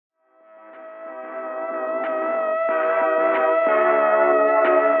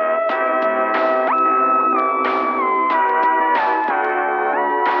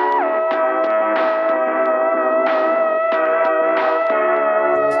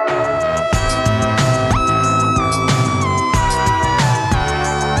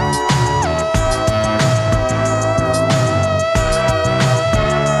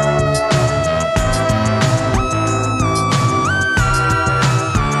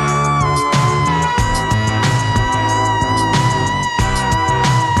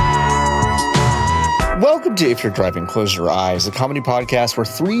to If You're Driving, Close Your Eyes, a comedy podcast where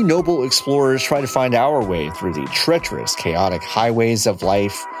three noble explorers try to find our way through the treacherous, chaotic highways of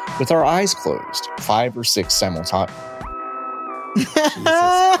life with our eyes closed, 5 or 6 simultaneously. Jesus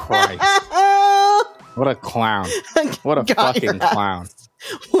Christ. What a clown. What a fucking clown.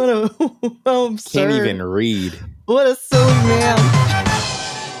 What a absurd. Can't even read. What a silly man.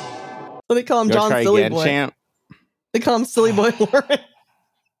 What they call him, John Silly again, Boy. Champ? They call him Silly Boy Warren.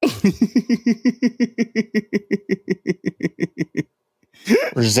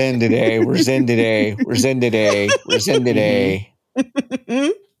 We're zen today. We're zen today. We're zen today. We're zen today.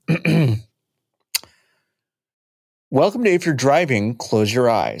 Welcome to If You're Driving, Close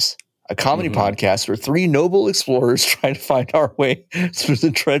Your Eyes, a comedy podcast where three noble explorers try to find our way through the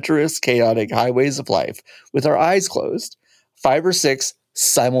treacherous, chaotic highways of life with our eyes closed, 5 or 6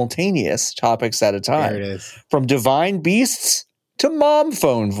 simultaneous topics at a time. There it is. From divine beasts to mom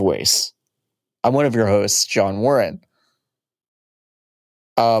phone voice. I'm one of your hosts, John Warren.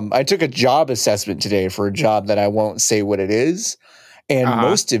 I took a job assessment today for a job that I won't say what it is. And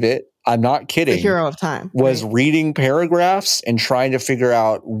most of it, I'm not kidding, The hero of time. was reading paragraphs and trying to figure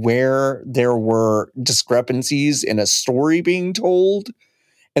out where there were discrepancies in a story being told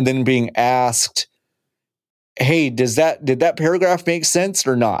and then being asked, hey, did that paragraph make sense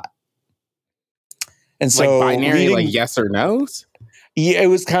or not? And so like binary, like yes or no's? Yeah, it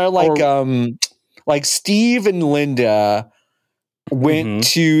was kind of like Steve and Linda went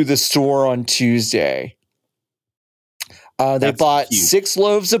to the store on Tuesday. They bought cute. 6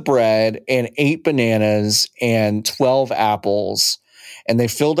 loaves of bread and 8 bananas and 12 apples, and they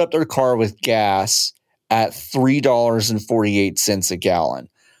filled up their car with gas at $3.48 a gallon.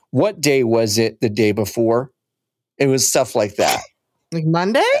 What day was it the day before? It was stuff like that. Like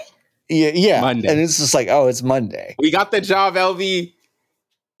Monday? Yeah. Monday. And it's just like, oh, it's Monday. We got the job, LV.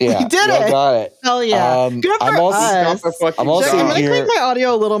 Yeah, We did it. Got it. Hell yeah. Good for I'm also, us. I'm also I'm going to here. crank my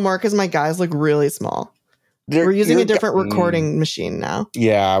audio a little more because my guys look really small. We're using a different recording machine now.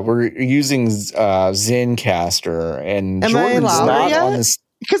 Yeah, we're using Zencaster, and Am I Jordan's louder not yet? on this.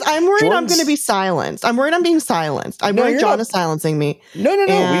 Because I'm worried I'm going to be silenced. I'm worried I'm being silenced. I'm worried you're John not. is silencing me. No. We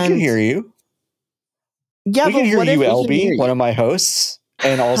can hear you. Yeah, We can hear what you, if we can LB, hear you? one of my hosts,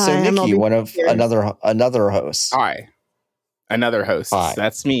 and also Hi, I'm Nikki, LB. one of another host. Hi. Another host. Hi.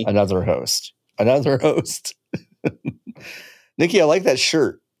 That's me. Another host. Nikki, I like that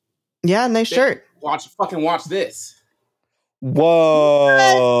shirt. Yeah, nice shirt. Watch this. Whoa!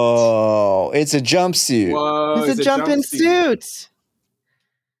 It's a jumpsuit. Whoa. It's a jumping suit.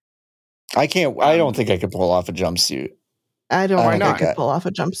 I don't think I could pull off a jumpsuit. I don't Why think I not? could pull off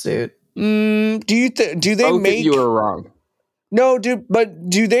a jumpsuit. Do they Both make? of you are wrong. No, do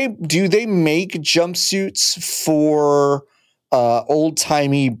they make jumpsuits for old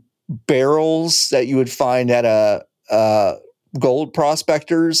timey barrels that you would find at a gold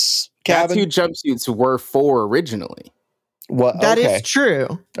prospector's cabin? That's who jumpsuits were for originally. What? That is Okay. true.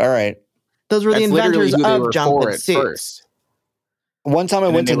 All right. Those were the That's literally inventors who they of were jumping for at suits. first. One time I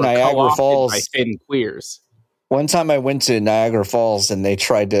And went then to they were Niagara co-opted Falls. by thin queers. One time I went to Niagara Falls and they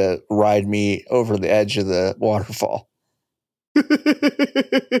tried to ride me over the edge of the waterfall.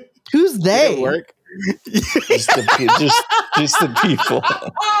 Who's Did they? it work? Just the people.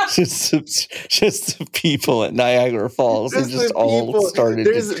 just the people at Niagara Falls. They just the all people. started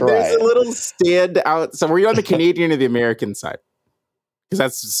There's to try a it. little stand out. So were you on the Canadian or the American side? Because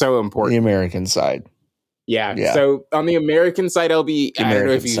that's so The important. American side. Yeah. Yeah. So on the American side, LB, I don't know if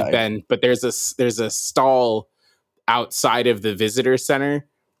American you've side. been, but there's a stall outside of the visitor center.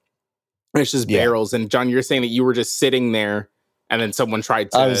 And it's just Yeah. barrels. And John, you're saying that you were just sitting there, and then someone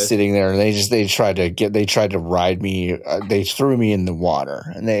tried to. I was sitting there and they tried to ride me. They threw me in the water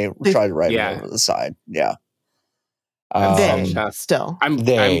and they tried to ride me over the side. Yeah. Still. I'm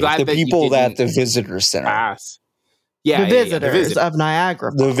They, glad the that you people at the didn't visitor center. pass. Yeah, The visitors of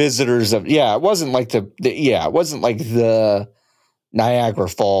Niagara Falls. The visitors of it wasn't like it wasn't like the Niagara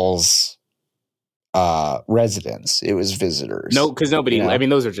Falls residents. It was visitors. No, because nobody. You know? I mean,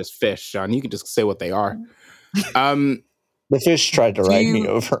 those are just fish, John. You can just say what they are. The fish tried to ride me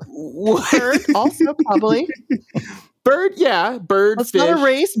over. Bird, also probably. Bird, yeah, bird. Let's fish. not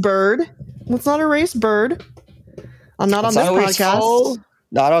erase bird. Let's not erase bird. I'm not on Let's this not erase podcast.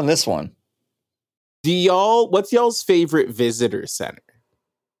 Not on this one. What's y'all's favorite visitor center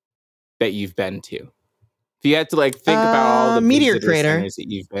that you've been to? If you had to think about all the Meteor visitor Crater. centers that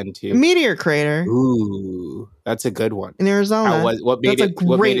you've been to. Meteor Crater Ooh, that's a good one. in Arizona. What made That's it? a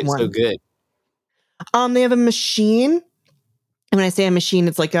What made great it so one. good? They have a machine. And when I say a machine,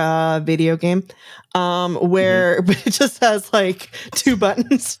 it's like a video game where it just has 2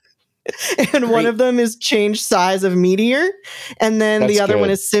 buttons. And one of them is change size of meteor. And then the other one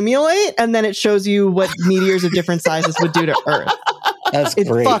is simulate. And then it shows you what meteors of different sizes would do to Earth. That's It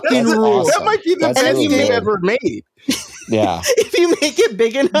great. fucking That's rules. awesome. That might be the That's best really game good. ever made. Yeah. If you make it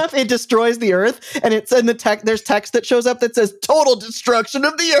big enough, it destroys the Earth. And it's in the text. There's text that shows up that says total destruction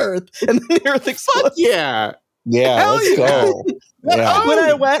of the Earth. And then the Earth explodes. Yeah. Yeah, Hell let's go. Yeah. When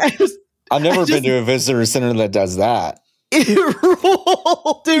I went, I've never been to a visitor center that does that. It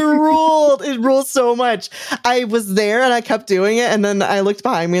ruled. It ruled. It ruled so much. I was there and I kept doing it, and then I looked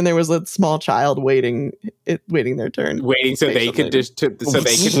behind me and there was a small child waiting their turn. Waiting so they could just So they could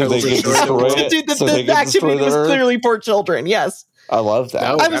destroy destroy it. Dude, So they the could destroy activity the was Earth? clearly for children. Yes, I love that.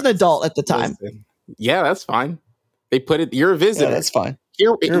 No. I was an adult at the time. Listen, yeah, that's fine. They put it. You're a visitor. Yeah, that's fine.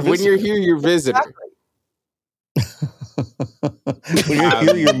 You're You're a when you're visitor. here, you're a visitor. When you're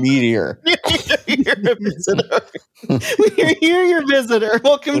here, you're meteor. You're a visitor. When you're here, you're a visitor.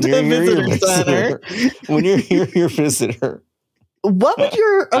 Welcome When to you're the here, you're visitor center. When you're here, you're visitor. What would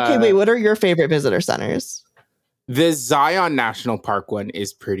your wait? What are your favorite visitor centers? The Zion National Park one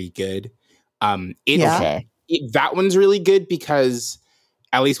is pretty good. Yeah. Okay. That one's really good because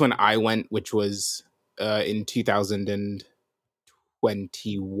at least when I went, which was in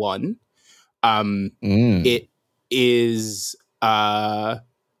 2021, it is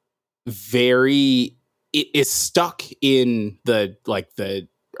very it is stuck in the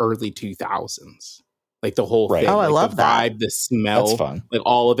early 2000s, like the whole Right. thing. Oh, I like love the that. vibe, the smell, That's fun. like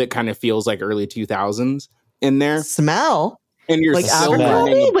all of it kind of feels like early 2000s in there. Smell And you're like still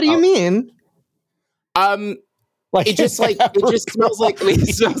Abercrombie? learning What do you about- mean? Like It just smells like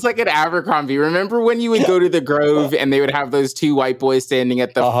an Abercrombie. Remember when you would go to the Grove and they would have those two white boys standing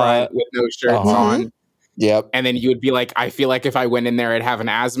at the front with no shirts on? Yep. And then you would be like, I feel like if I went in there, I'd have an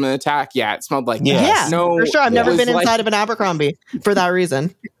asthma attack. Yeah, it smelled like Yes. that. Yeah, No, for sure. I've it never was been like- inside of an Abercrombie for that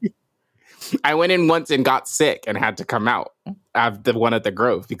reason. I went in once and got sick and had to come out of the one at the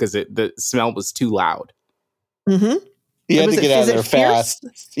Grove because the smell was too loud. Mm-hmm. You had Was to it- get out is of it there Fierce?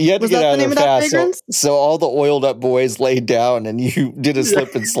 fast. You had to Was get that out the of name there of that fast. So, fragrance? so all the oiled up boys laid down, and you did a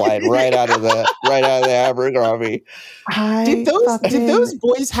slip and slide right out of the Abercrombie. Did those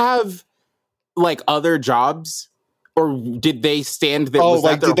boys have like other jobs, or did they stand there? Oh, was that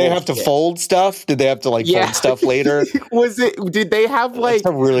like their did they whole have to shit? fold stuff? Did they have to fold stuff later? Did they have like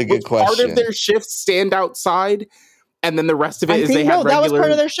That's a really good was part question. of their shift stand outside, and then the rest of it I is think they had regular? that was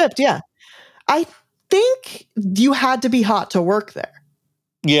part of their shift. Yeah, I think you had to be hot to work there.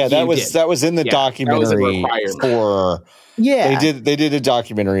 Yeah, that was in the Yeah, that was a documentary requirement. Yeah, they did a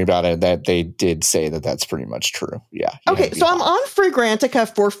documentary about it that they did say that that's pretty much true. Yeah. you had Okay, to be so I'm hot. on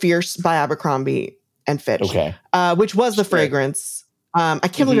Fragrantica for Fierce by Abercrombie and Fitch. Okay. Which was the Sure. fragrance. I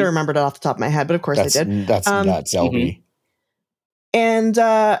can't believe I remembered it off the top of my head, but of course That's I did. nuts, LB. And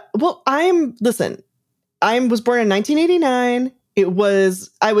I was born in 1989. I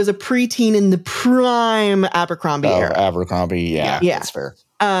was a preteen in the prime Abercrombie era. Abercrombie, yeah, Yeah. that's fair.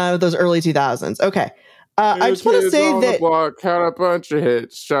 Those early 2000s. Okay. I just want to say that Had a bunch of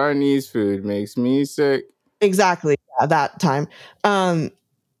hits. Chinese food makes me sick. exactly that time. Abercrombie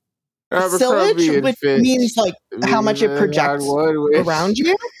Sillage, and which Fitch. means like how much it projects around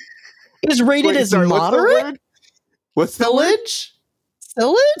you, is rated as moderate. What's the word?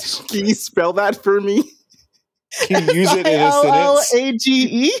 Sillage? Can you spell that for me? Can you use it in a sentence?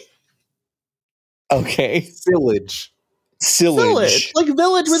 Sillage. Okay. Sillage. Sillage. Like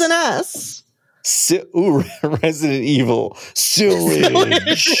village with an S. Resident Evil.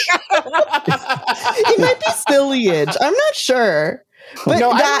 Sillage. It might be Sillage. I'm not sure. But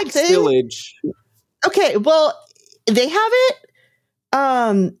No, I that like thing, Sillage. okay, well, they have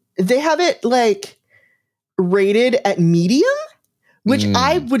it like rated at medium, which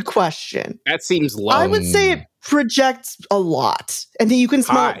I would question. That seems low. I would say it projects a lot, and then you can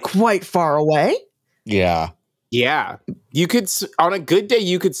smell High. it quite far away. Yeah. Yeah. You could, on a good day,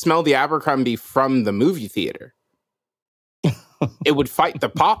 you could smell the Abercrombie from the movie theater. It would fight the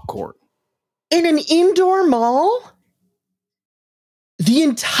popcorn. In an indoor mall, the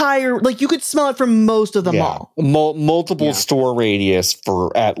entire, like, you could smell it from most of the mall. Multiple store radius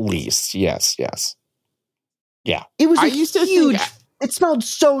for at least. Yes. Yeah. It was I used to huge. think- It smelled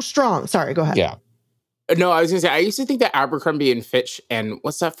so strong. Sorry, go ahead. Yeah. No, I was going to say, I used to think that Abercrombie and Fitch, and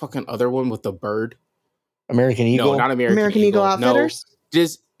what's that fucking other one with the bird? American Eagle. No, not American Eagle Outfitters?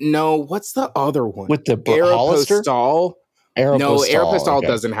 No, what's the other one? With the Hollister? Aeropostale? No, Aeropostale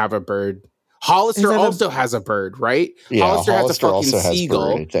doesn't have a bird. Hollister also has a bird, right? Yeah, Hollister has a fucking also has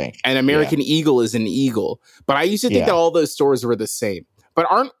seagull, bird, I think. and American Eagle is an eagle. But I used to think that all those stores were the same. But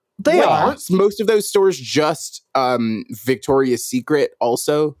aren't They Wait, are. aren't most of those stores just Victoria's Secret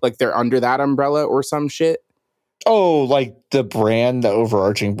also? Like they're under that umbrella or some shit? Oh, like the brand, the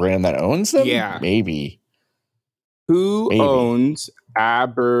overarching brand that owns them? Yeah. Maybe. Who owns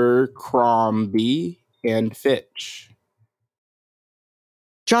Abercrombie and Fitch?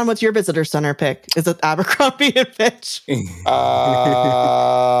 John, what's your visitor center pick? Is it Abercrombie and Fitch? Oh,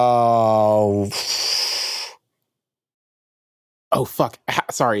 fuck.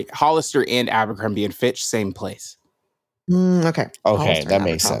 Sorry. Hollister and Abercrombie and Fitch, same place. Okay. Okay, that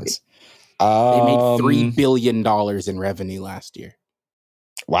makes sense. They made $3 billion in revenue last year.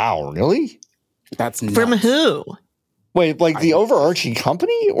 Wow, really? That's nuts. From who? Wait, like the overarching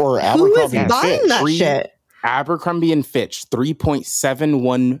company or Who is Abercrombie and buying Fitch? that shit? Abercrombie and Fitch,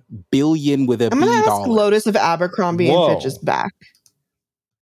 $3.71 billion with a I'm B gonna ask dollar. Lotus if Abercrombie and Fitch is back.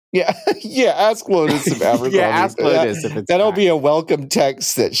 Yeah, yeah. Ask Lotus if Abercrombie. Yeah, ask Lotus if it's that'll back. be a welcome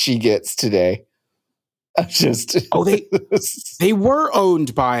text that she gets today. They were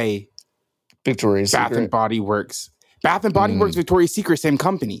owned by Victoria's Bath Secret. and Body Works. Bath and Body Works, Victoria's Secret, same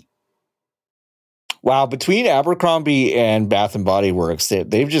company. Wow, between Abercrombie and Bath and Body Works,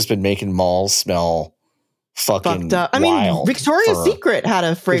 they've just been making malls smell fucking fucked up. I mean, Victoria's Secret had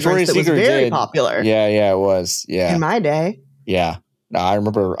a fragrance that was very popular. Yeah, it was. Yeah, in my day. Yeah, no, I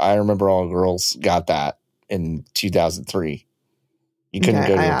remember all girls got that in 2003. You couldn't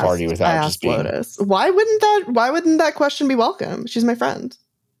go to a party without just being. Lotus. Why wouldn't that question be welcome? She's my friend.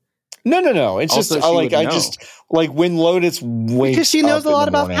 No. It's also, just when Lotus wakes because she knows up a lot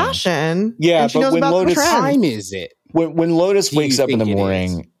about morning, fashion. Yeah, and she but knows when about Lotus, the what trend. time is it? When Lotus wakes up in the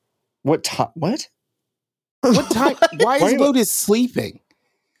morning, what time? What? What time? Why is Lotus sleeping?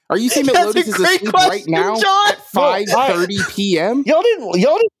 Are you saying that That's Lotus a is great asleep question, right now John. at 5:30 p.m.? Y'all didn't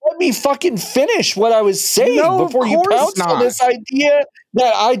let me fucking finish what I was saying before you pounced on this idea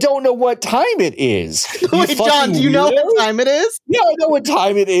that I don't know what time it is. Wait, John, do you know what time it is? Yeah, I know what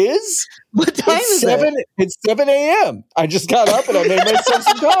time it is. What time is it? It's 7 a.m. I just got up and I made myself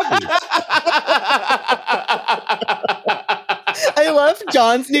some coffee. I love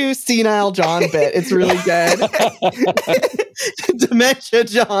John's new senile John bit. It's really good. Dementia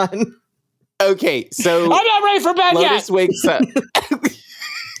John. Okay, so I'm not ready for bed Lotus yet. wakes up.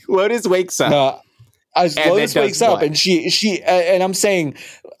 Lotus wakes up. No, Lotus wakes up and she and I'm saying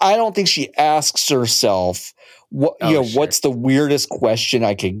I don't think she asks herself what's the weirdest question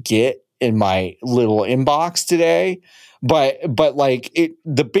I could get in my little inbox today, but like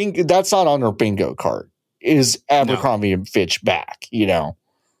the bingo, that's not on her bingo card. Is Abercrombie and Fitch back? She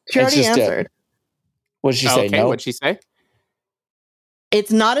already answered. What'd she say? No. What'd she say?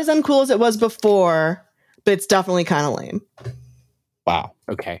 It's not as uncool as it was before, but it's definitely kind of lame. Wow.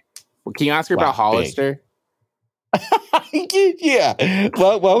 Okay. Well, can you ask her about Hollister? Yeah.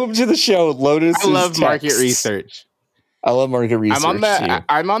 Well, welcome to the show, Lotus. I love market research. I love market research.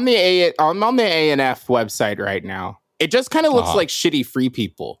 I'm on the A&F website right now. It just kind of looks like shitty free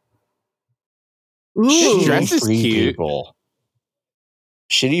people. Ooh, this dress is cute.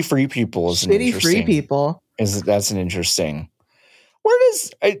 Shitty free people is shitty free people. That's an interesting. Where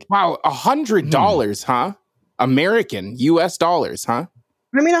does wow, $100, huh? American US dollars, huh?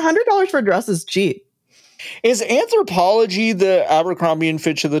 I mean, $100 for a dress is cheap. Is Anthropologie the Abercrombie and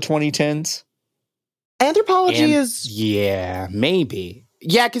Fitch of the 2010s? Anthropologie is maybe.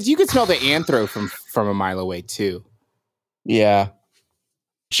 Yeah, because you could smell the anthro from a mile away too. Yeah.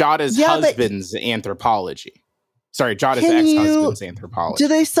 Jada's husband's Anthropologie. Sorry, Jada's ex-husband's Anthropology. Do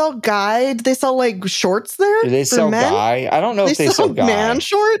they sell guy? Do they sell like shorts there? Do they sell guy? I don't know if they sell guy. Man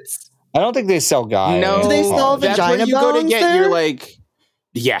shorts? I don't think they sell guy. No, do they sell vagina that's where you go to get there? your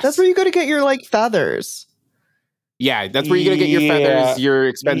yes. That's where you go to get your feathers. Yeah, that's where you go to get your feathers, your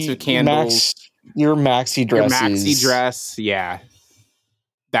expensive candles, your maxi dresses. Your maxi dress. Yeah.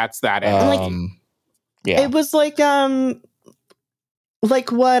 That's that. Yeah. It was like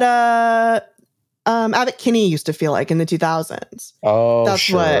what Abbott Kinney used to feel like in the 2000s. Oh, that's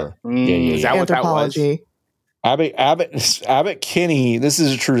sure. what. Is that what that was? Abbott Kinney. This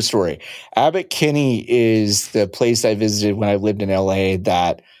is a true story. Abbott Kinney is the place I visited when I lived in LA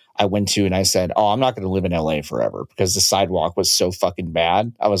that I went to, and I said, "Oh, I'm not going to live in LA forever because the sidewalk was so fucking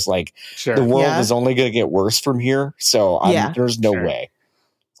bad." I was like, "The world is only going to get worse from here." So there's no way.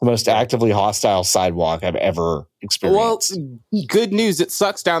 It's the most actively hostile sidewalk I've ever experienced. Well, good news. It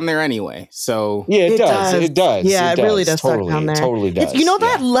sucks down there anyway. So yeah, it does. It does. Yeah, it really does suck down there. It totally does. You know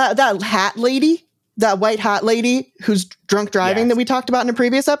that hat lady, that white hat lady who's drunk driving that we talked about in a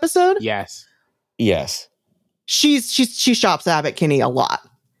previous episode? Yes. She shops at Abbott Kinney a lot.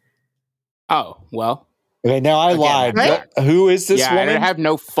 Oh, well. Okay, now I Again, lied. right? Who is this Yeah, I woman? have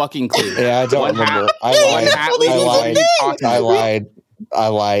no fucking clue. Yeah, I don't One remember. hat- I one lied. hat Well, lady this is what are the you thing. talking I about? lied. I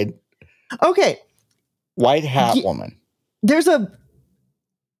lied. Okay, White hat Ye- woman. there's a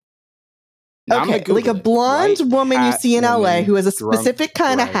Now I'm gonna okay, like a Google it. blonde White woman you hat see in LA woman who has a drunk specific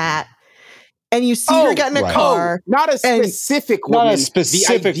kind of driving. hat, and you see her get in a right. car. Not a and- specific Not woman. a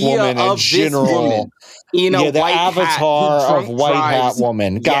specific the idea woman, a of general. this woman in a Yeah, the white hat who avatar of drunk white hat drives.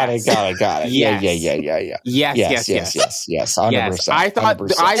 woman. Got Yes. it. Yeah. Yes. Yes. 100%. Yes. I thought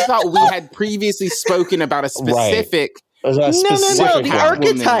 100%. we had previously spoken about a specific. A No. specific The hat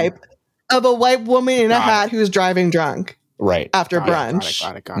woman. archetype of a white woman in a Got hat who's driving drunk Right. after Got it, brunch.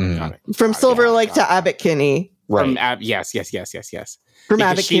 Got it. From Got it, Silver got it, Lake got to it. Abbott Kinney. Right. Yes. From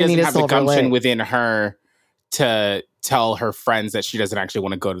Because Abbott she Kinney doesn't to have the Silver gumption Lake. within her to tell her friends that she doesn't actually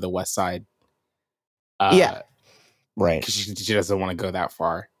want to go to the West Side. Yeah. Right. Because she doesn't want to go that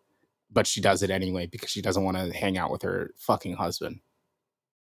far, but she does it anyway because she doesn't want to hang out with her fucking husband.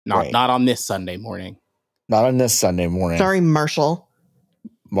 Not on this Sunday morning. Not on this Sunday morning. Sorry, Marshall.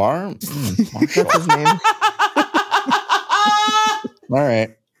 Marshall. That's his name. All right.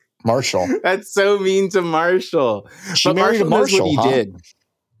 Marshall. That's so mean to Marshall. She But married a knows Marshall, what he huh? did.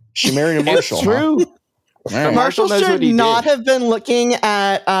 She married a Marshall. It's true. Huh? All right. Marshall Marshall knows should what he not did. have been looking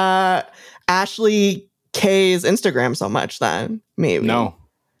at Ashley K's Instagram so much then. Maybe. No.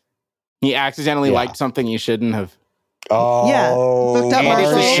 He accidentally Yeah. liked something he shouldn't have. Oh, Yeah. Looked up And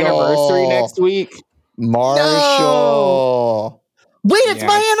it's Marshall. the anniversary next week. Marshall. Wait, it's Yeah,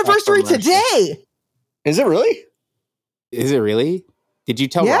 my it's anniversary Marshall. today. Is it really? Is it really? Did you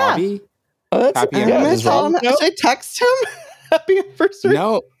tell Yeah. Robbie? Oh, that's Happy I'm yeah, gonna does tell him. Rob know? Should I text him? Happy anniversary.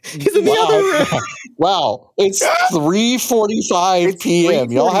 No. He's in the other room. Wow, it's 3:45 It's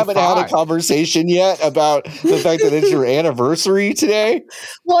p.m. Y'all haven't had a 3:45. conversation yet about the fact that it's your anniversary today?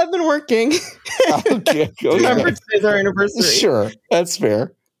 Well, I've been working. Okay, Remember okay. today's our anniversary. Sure, that's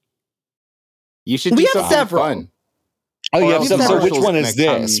fair. You should We do have something several. fun. Oh, Or yeah. else So which Marshall's one is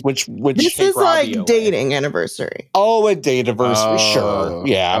gonna this? come- Which? This Take is like Robbie away. dating anniversary. Oh, a date anniversary. Oh, Sure.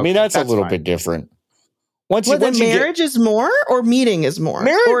 Yeah. I mean, okay, that's a that's little fine. bit different. Once Well, then once you get marriage is more, or meeting is more,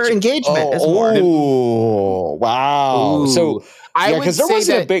 Marriage- or engagement is more. Oh, wow. So Ooh. I yeah, would because there say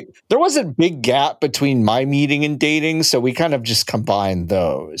wasn't that there was a big gap between my meeting and dating, so we kind of just combined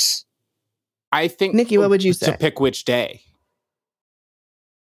those. I think Nikki, what would you to say? pick which day.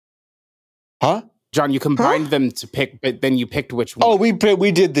 Huh? John, you combined them to pick, but then you picked which one. Oh, we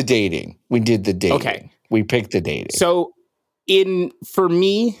did the dating. We did the dating. Okay. We picked the dating. So for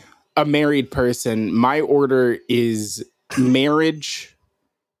me, a married person, my order is marriage,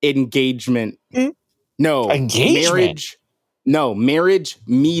 engagement. Mm. No, Engagement? marriage,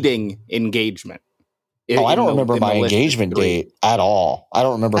 meeting, engagement. Oh, I don't remember in the my list of engagement three. date at all. I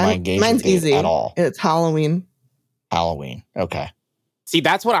don't remember my engagement Mine's date easy. at all. It's Halloween. Halloween. Okay. See,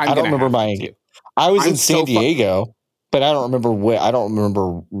 that's what I'm I don't gonna remember have my to do. I was I'm in San so Diego, but I don't remember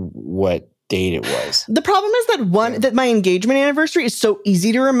what date it was. The problem is that my engagement anniversary is so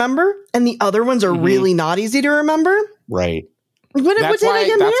easy to remember, and the other ones are Mhm. really not easy to remember. Right. What did I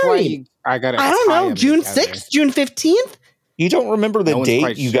get married? I got it. I don't know. June 6th, June 15th? You don't remember the No one's date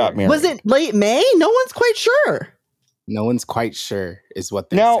quite you sure. got married? Was it late May? No one's quite sure. No one's quite sure, is what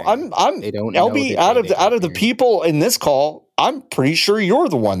they're Now saying. I'm They don't know LB the out day of they the got out of the married. people in this call. I'm pretty sure you're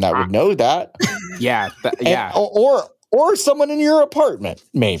the one that would know that. Yeah, And- yeah. or someone in your apartment,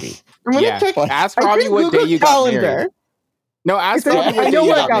 maybe. I'm gonna Yeah. check. Ask I Robbie think what day Google you got calendar. married. No, ask I Robbie what know day you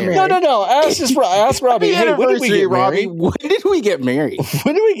where I got got married. married. No. Ask Robbie. Happy Hey, when did we anniversary, get Robbie. married? When did we get married?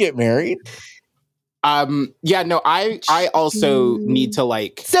 When did we get married? Yeah, no, I also need to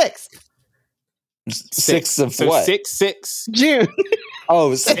like 6th 6th of so what? 6 June.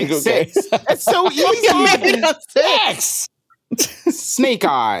 Oh, Six, okay. six. That's so We got married easy. on 6th. Snake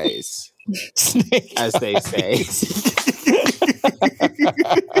eyes, Snake as they say.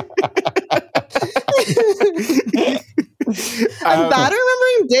 I'm bad at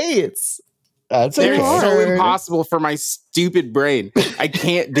remembering dates. That's They're okay. hard. so impossible for my stupid brain. I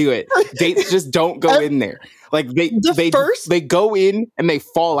can't do it. Dates just don't go in there. Like they go in and they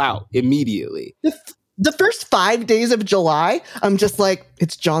fall out immediately. The first 5 days of July, I'm just like,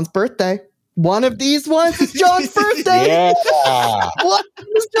 it's John's birthday. One of these ones is John's birthday. Yeah. What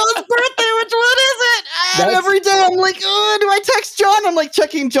is John's birthday? Which one is it? And That's- every day I'm like, oh, do I text John? I'm like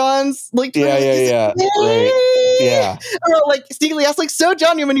checking John's like Yeah. Right. Yeah. Or I'll, like sneakily ask, like, so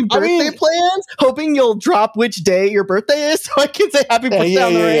John, you have any birthday plans? Hoping you'll drop which day your birthday is so I can say happy birthday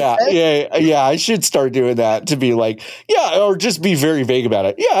on the right day. Yeah. I should start doing that to be like, yeah, or just be very vague about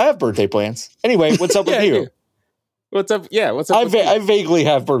it. Yeah, I have birthday plans. Anyway, what's up with you? What's up? Yeah, what's up? I vaguely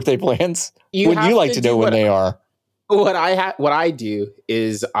have birthday plans. Would you like to know when they are? What I do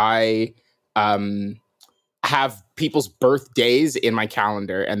is I have people's birthdays in my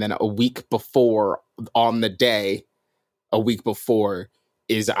calendar, and then a week before, on the day, a week before,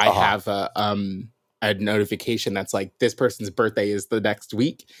 is I have a notification that's like, this person's birthday is the next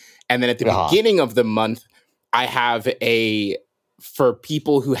week. And then at the beginning of the month, I have for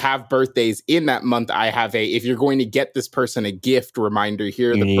people who have birthdays in that month, I have if you're going to get this person a gift reminder,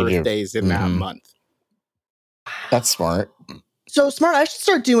 here are the birthdays in that month. That's smart. So smart. I should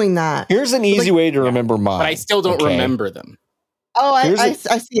start doing that. Here's an easy way to remember mine. But I still don't remember them. Oh, I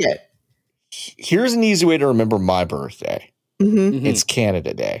see it. Here's an easy way to remember my birthday. It's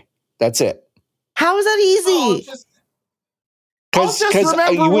Canada Day. That's it. How is that easy? I'll just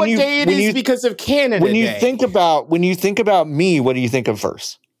remember what day it is because of Canada Day. When you think about me, what do you think of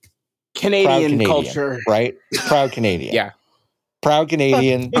first? Canadian culture, right? Proud Canadian. Yeah. Proud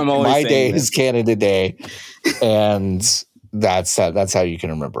Canadian. My day is Canada Day, and that's how you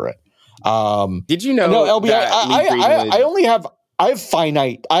can remember it. Did you know? No, LB. I have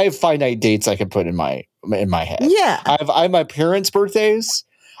finite dates I can put in my head. Yeah. I have my parents' birthdays.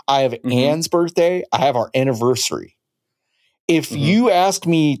 I have Anne's birthday. I have our anniversary. If you ask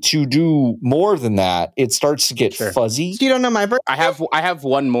me to do more than that, it starts to get fuzzy. So you don't know my birthday? I have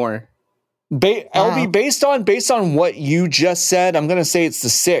one more. LB, based on what you just said, I'm going to say it's the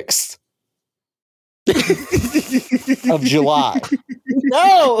 6th of July.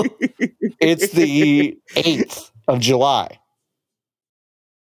 No, it's the 8th of July.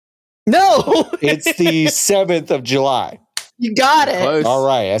 No, it's the 7th of July. You got it. Close. All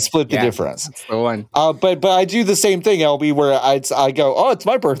right, I split the difference. That's the one. But I do the same thing, LB, where I go, oh, it's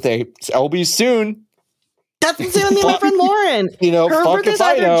my birthday. It's LB soon. That's the same with me and my friend Lauren. Her birthday's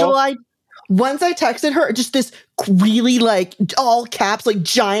either July. Once I texted her just this really all caps,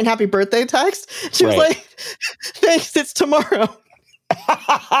 giant happy birthday text. She was like, thanks, it's tomorrow.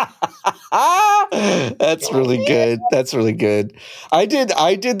 That's really good. That's really good. I did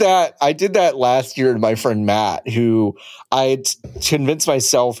that last year to my friend Matt, who I had convinced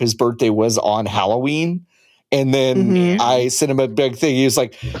myself his birthday was on Halloween. And then I sent him a big thing. He was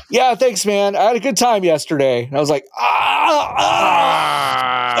like, yeah, thanks, man. I had a good time yesterday. And I was like, I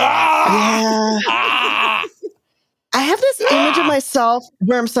have this image of myself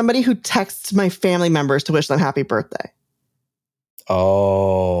where I'm somebody who texts my family members to wish them happy birthday.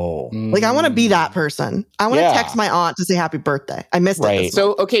 Oh. I want to be that person. I want to text my aunt to say happy birthday. I missed it.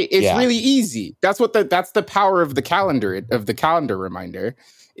 So, okay, it's really easy. That's the power of the calendar reminder,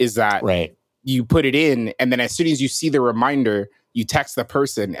 is that you put it in, and then as soon as you see the reminder, you text the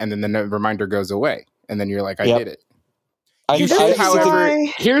person, and then the reminder goes away. And then you're like, I did it. You should, however,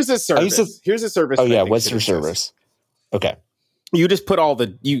 here's a service. Here's a service. Oh, yeah. What's your service? Okay. You just put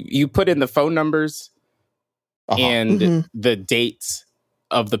you put in the phone numbers and the dates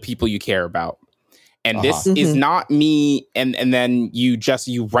of the people you care about. And this is not me. And then you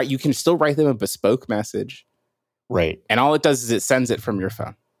can still write them a bespoke message. Right. And all it does is it sends it from your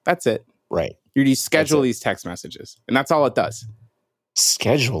phone. That's it. Right. You schedule these text messages, and that's all it does.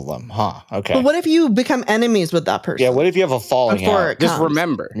 Schedule them, huh? Okay. But what if you become enemies with that person? Yeah, what if you have a falling out? Just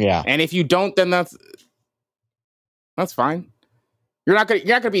remember. Yeah. And if you don't, then that's fine. You're not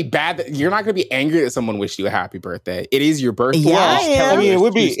gonna be bad. You're not gonna be angry that someone wished you a happy birthday. It is your birthday. Yeah, I mean, it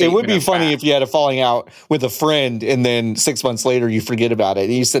would be funny if you had a falling out with a friend, and then 6 months later you forget about it,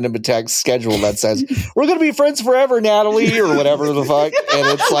 and you send them a text schedule that says, "We're gonna be friends forever, Natalie," or whatever the fuck. And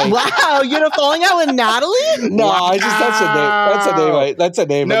it's like, wow, you had a falling out with Natalie? No, wow. That's a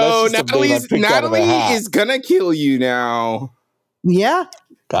name. No, Natalie is gonna kill you now. Yeah.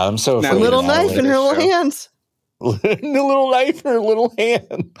 God, I'm so afraid. A little knife in her little hands. The little knife in her little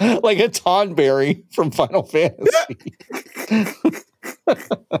hand, like a Tonberry from Final Fantasy.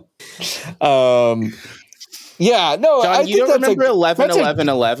 Yeah, no, John, I you don't remember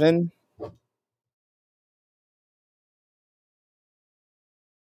 11-11-11?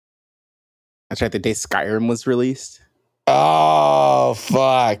 That's right, the day Skyrim was released. Oh,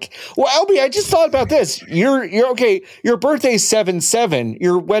 fuck. Well, LB, I just thought about this. You're okay. Your birthday's 7/7.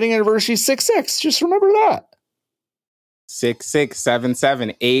 Your wedding anniversary is 6/6. Just remember that. 6, 6, 7,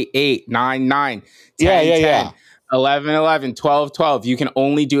 7, 8, 8, 9, 9, 10, yeah. 10, 11, 11, 12, 12. You can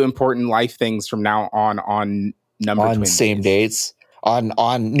only do important life things from now on number on twin same days. On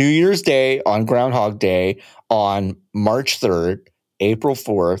New Year's Day, on Groundhog Day, on March 3rd, April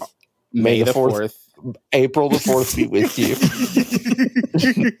 4th, May the 4th. April the 4th be with you.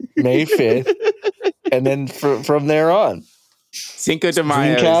 May 5th. And then from there on. Cinco de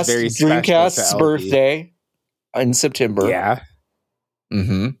Mayo is very special Dreamcast's to LB. birthday. in September. Yeah.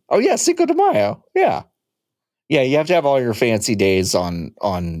 Mm-hmm. Oh yeah, Cinco de Mayo. Yeah. Yeah, you have to have all your fancy days on.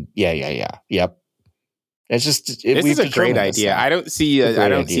 Yep. It's just This is a great idea. I don't see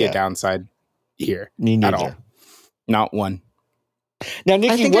see a downside here. Me neither. At all. Not one. Now,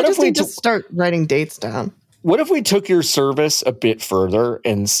 Nikki, I think what I if we need to start writing dates down? What if we took your service a bit further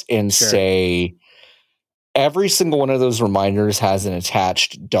and say every single one of those reminders has an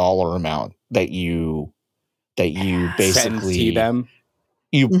attached dollar amount that you basically send to them?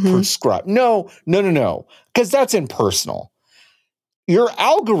 You prescribe. No, because that's impersonal. Your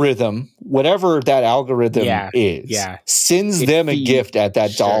algorithm, whatever that algorithm is, sends them a gift at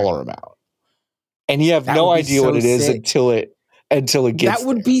that dollar amount, and you have no idea what it is until it gets. That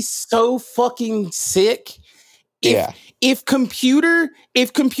would be so fucking sick. If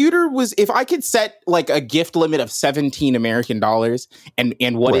I could set like a gift limit of 17 American dollars and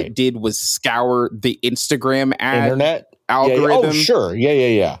what it did was scour the Instagram internet algorithm. Oh, sure.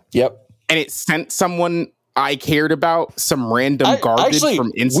 Yeah. Yep. And it sent someone I cared about some random garbage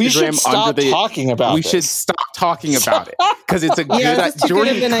from Instagram. We should stop talking about We should stop talking about it because it's a good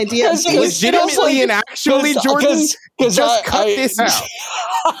Jordan. An idea. Legitimately and actually, Jordan, just cut this out.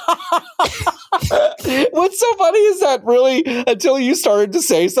 What's so funny is that really until you started to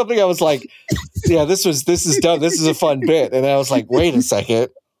say something, I was like, "Yeah, this is dumb. This is a fun bit," and I was like, "Wait a second,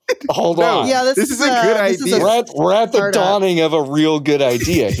 hold on. Yeah, this is a good idea. We're at the dawning of a real good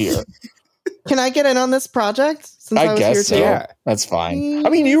idea here." Can I get in on this project? Since I was guess here so. too? Yeah, that's fine. I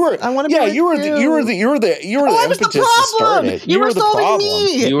mean, you were. I want to. Yeah, you were the impetus to start it. You were solving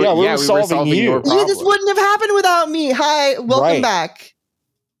me. We were solving you. This wouldn't have happened without me. Hi, welcome back.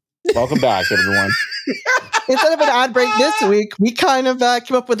 Welcome back, everyone. Instead of an ad break this week, we kind of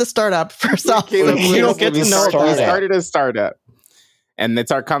came up with a startup for ourselves. You don't get to know. We started a startup, and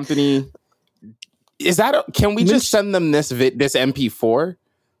it's our company. Is that? Can we just send them this MP4?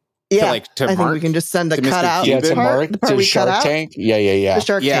 Yeah, I think we can just send the cutout. Yeah, to Mark, to Shark Tank. Yeah. The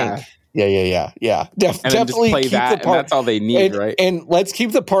Shark Tank. Yeah. Definitely play that, and that's all they need, right? And let's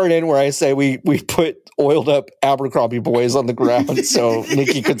keep the part in where I say we put oiled up Abercrombie boys on the ground so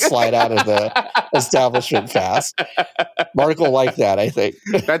Nikki could slide out of the establishment fast. Mark will like that, I think.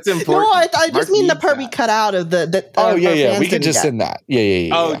 That's important. No, I just mean the part we cut out of the we could just send that. Yeah.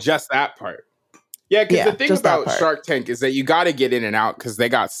 Oh, just that part. Yeah, because the thing about Shark Tank is that you got to get in and out because they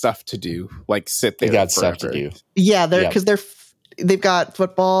got stuff to do, like sit there. They got stuff to do. Yeah, they've got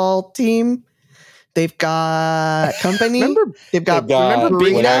football team, they've got company. Remember Big Hat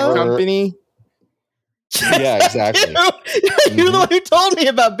Company? Yeah, exactly. You're the one who told me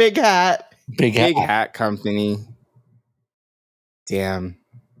about Big Hat. Big Hat Company. Damn.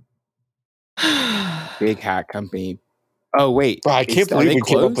 Big Hat Company. Oh wait, I can't believe we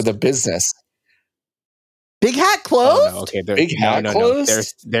came up with a business. Big Hat closed? Oh, no, okay. Big Hat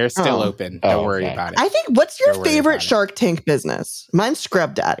closed? They're still open. Don't worry about it. I think, what's your favorite Shark Tank business? Mine's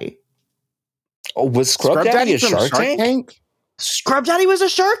Scrub Daddy. Oh, was Scrub Daddy a Shark Tank? Scrub Daddy was a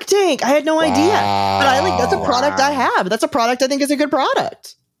Shark Tank. I had no idea. But that's a product I have. That's a product I think is a good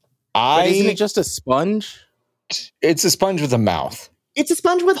product. But isn't it just a sponge? It's a sponge with a mouth. It's a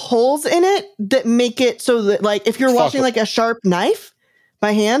sponge with holes in it that make it so that, like, if you're washing like a sharp knife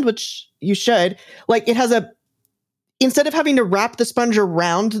by hand, which you should, like, it has instead of having to wrap the sponge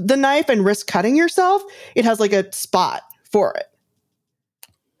around the knife and risk cutting yourself, it has like a spot for it.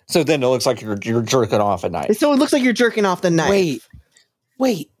 So then it looks like you're jerking off a knife. So it looks like you're jerking off the knife.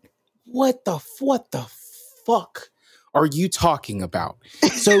 Wait. What the fuck are you talking about?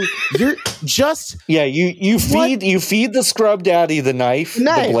 So you're just you feed the Scrub Daddy the knife,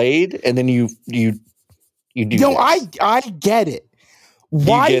 the blade, and then you do. No, I get it.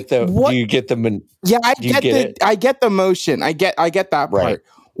 Why? Do you get the? Yeah, I get the motion. I get that part. Right.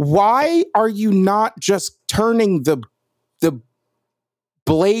 Why are you not just turning the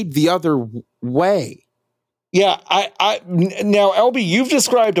blade the other way? Yeah, now LB, you've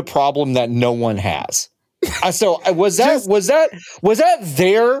described a problem that no one has. So was that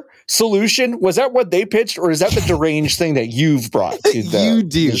their solution? Was that what they pitched, or is that the deranged thing that you've brought to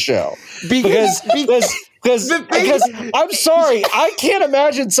the show? Because I'm sorry, I can't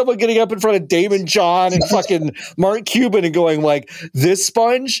imagine someone getting up in front of Damon John and fucking Mark Cuban and going like, "This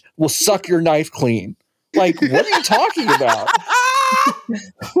sponge will suck your knife clean." Like, what are you talking about?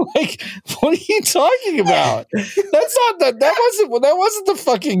 Like, what are you talking about? That wasn't the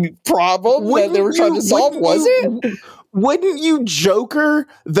fucking problem that they were trying to solve, was it? Wouldn't you Joker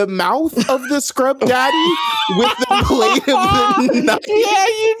the mouth of the scrub daddy with the blade of the knife?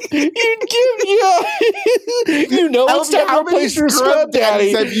 You know it's time to replace your scrub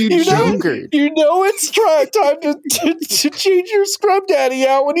daddy. Have you Jokered? You know it's time to change your scrub daddy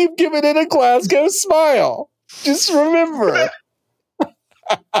out when you've given it a Glasgow smile. Just remember.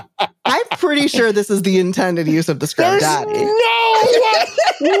 I'm pretty sure this is the intended use of the scrub daddy.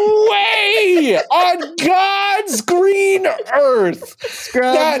 No way on God's green earth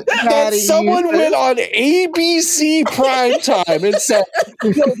that someone went on ABC primetime and said,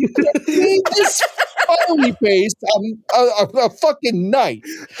 "This smiley face, a fucking knife.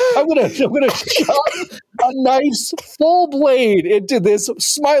 I'm gonna shove a knife's full blade into this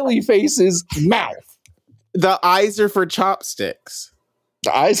smiley face's mouth." The eyes are for chopsticks.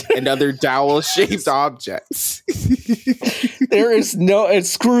 The eyes and other dowel-shaped objects. There is no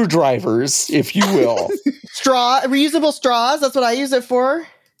screwdrivers, if you will. Reusable straws. That's what I use it for.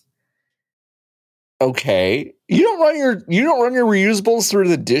 Okay, you don't run your reusables through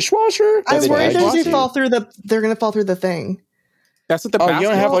the dishwasher. I was worried they're going to fall through the thing. That's what the basket.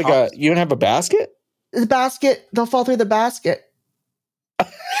 You don't have a basket. The basket. They'll fall through the basket.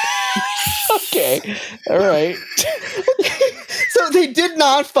 Okay, all right. So they did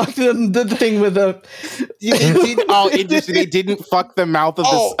not fuck the thing with the. They didn't fuck the mouth of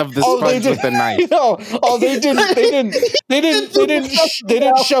the sponge with the knife. No, they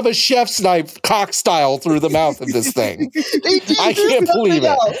didn't shove a chef's knife cock style through the mouth of this thing. I can't believe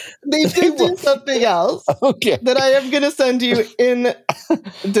it. They did do something else. Okay, that I am going to send you in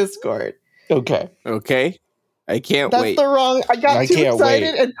Discord. Okay. I can't wait. That's the wrong. I got too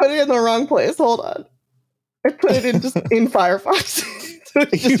excited and put it in the wrong place. Hold on. I put it in in Firefox.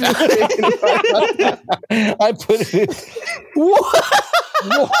 I put it in. What?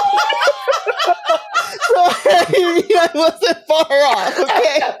 So I wasn't far off.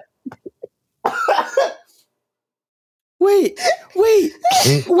 Okay. Wait. Okay.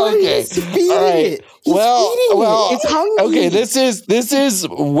 He's feeding it. It's hungry. Okay, this is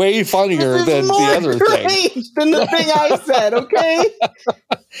way funnier than the other thing. Than the thing I said, okay?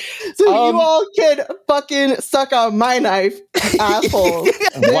 So you all can fucking suck on my knife, asshole.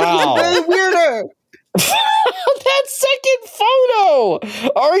 Wow. This is way weirder. That second photo.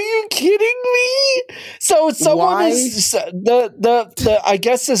 Are you kidding me? So someone is the I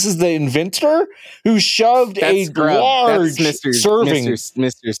guess this is the inventor who shoved large serving.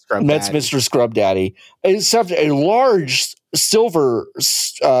 Mr. Scrub That's Daddy. Mr. Scrub Daddy. He shoved a large silver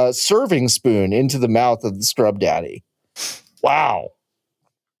serving spoon into the mouth of the Scrub Daddy. Wow.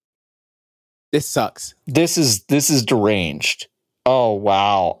 This sucks. This is deranged. Oh,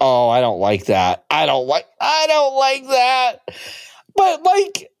 wow. Oh, I don't like that. I don't like that. But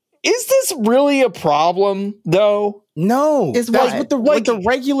is this really a problem though? No. Is with the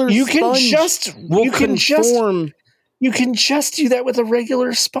regular you sponge you can just do that with a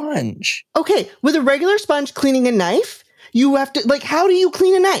regular sponge. Okay, with a regular sponge cleaning a knife, you have to how do you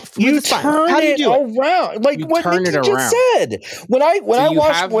clean a knife? You turn it around, like what Nikki just said. When I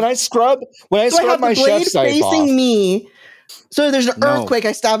scrub my chef's knife off. Facing me. So there's an earthquake.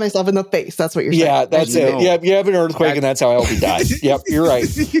 I stab myself in the face. That's what you're saying. Yeah, that's it. Yeah, you have an earthquake, and that's how LB died. Yep, you're right.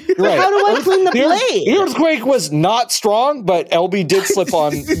 How do I clean the blade? The earthquake was not strong, but LB did slip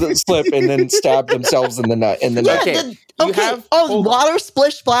and then stab themselves in the nut. Okay. Water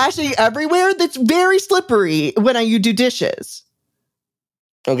splashing everywhere. That's very slippery when you do dishes.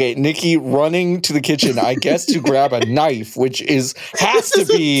 Okay, Nikki running to the kitchen, I guess, to grab a knife, which has to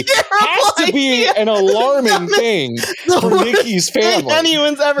be an alarming thing for Nikki's family.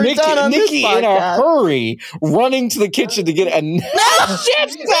 Anyone's ever done on Nikki this podcast. In a hurry, running to the kitchen to get a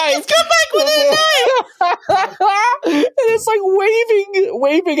chef's knife. Come back with a knife. And it's like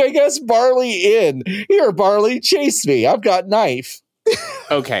waving, I guess, Barley in. Here, Barley, chase me. I've got knife.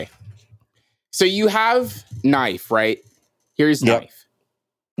 Okay. So you have knife, right? Here's knife.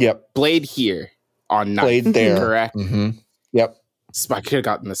 Yep. Blade here on knife. Blade there. Correct? Mm-hmm. Yep. I could have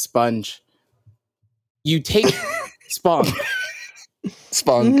gotten the sponge. You take spunk.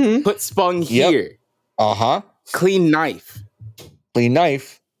 Spunk. Put spunk here. Uh-huh. Clean knife.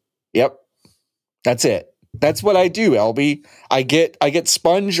 Yep. That's it. That's what I do, LB. I get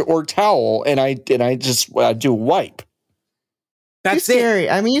sponge or towel and I just do a wipe. That's scary.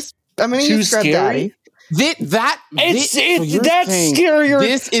 I'm gonna use Scrub Daddy. That's scarier.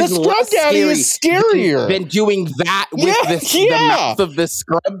 This is the Scrub Daddy is scarier than doing that with the mouth of the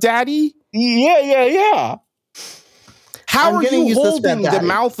Scrub Daddy. Yeah. How are you holding the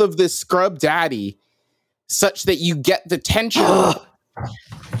mouth of the Scrub Daddy such that you get the tension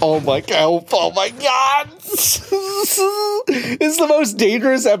Oh my god! Oh my god! This is the most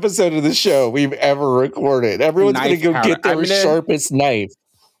dangerous episode of the show we've ever recorded. Everyone's going to go get their sharpest knife.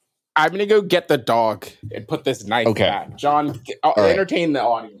 I'm going to go get the dog and put this knife back. John, entertain the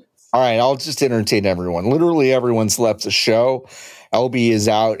audience. All right, I'll just entertain everyone. Literally everyone's left the show. LB is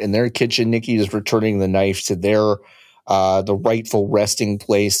out in their kitchen. Nikki is returning the knife to their the rightful resting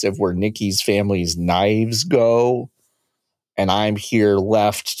place of where Nikki's family's knives go. And I'm here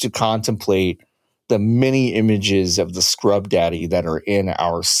left to contemplate the many images of the Scrub Daddy that are in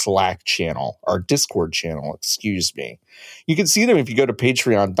our Slack channel, our Discord channel, excuse me. You can see them if you go to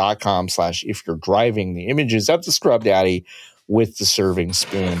patreon.com/if you're driving, the images of the Scrub Daddy with the serving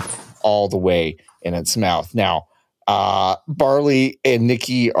spoon all the way in its mouth. Now, Barley and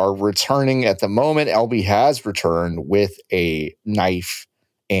Nikki are returning at the moment. LB has returned with a knife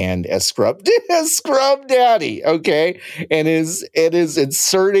and a scrub daddy, okay? And is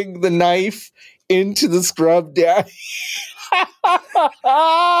inserting the knife into the scrub daddy. Like,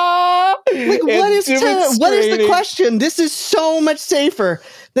 what is the question? This is so much safer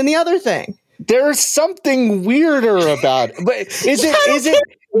than the other thing. There's something weirder about it. But is it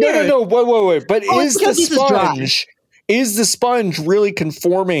no, wait. But is the sponge really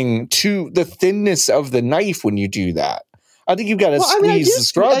conforming to the thinness of the knife when you do that? I think you've got to squeeze the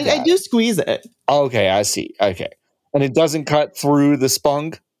scrub. I do squeeze it. Okay, I see. Okay. And it doesn't cut through the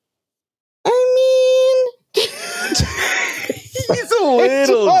spung? I mean... He's a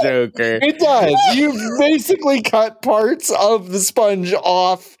little joker. It does. You've basically cut parts of the sponge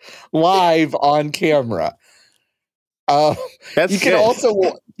off live on camera. You can also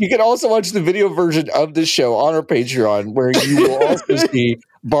watch the video version of the show on our Patreon, where you will also see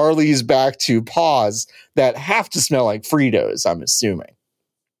Barley's back to paws that have to smell like Fritos, I'm assuming.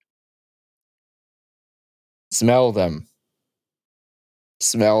 Smell them.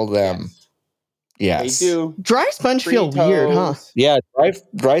 Yes. They do. Dry sponge feel weird, huh? Yeah,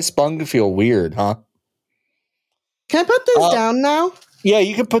 dry sponge feel weird, huh? Can I put this down now? Yeah,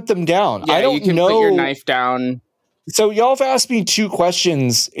 you can put them down. Yeah, I don't you can know. Put your knife down. So y'all have asked me 2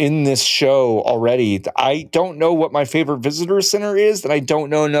 questions in this show already. I don't know what my favorite visitor center is, and I don't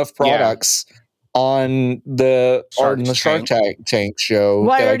know enough products on the Shark Tank show.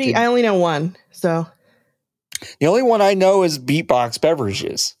 Well, I only know one. So the only one I know is Beatbox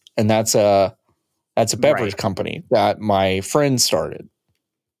Beverages, and that's a beverage company that my friend started.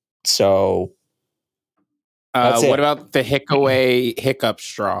 So what about the hiccup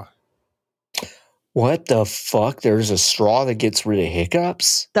straw? What the fuck? There's a straw that gets rid of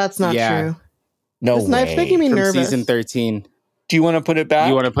hiccups? That's not true. No this knife's making me nervous. Season 13. Do you want to put it back?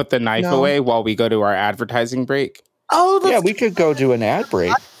 You want to put the knife away while we go to our advertising break? Oh, yeah, we could go do an ad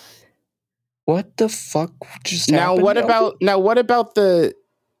break. What the fuck just happened? What about the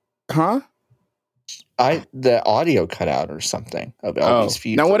the audio cut out or something of Elby's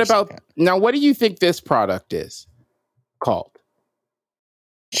feed. Now what do you think this product is called?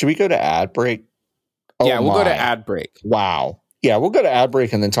 Should we go to ad break? We'll go to ad break. Wow. Yeah, we'll go to ad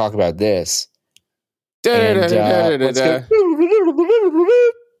break and then talk about this. Let's go.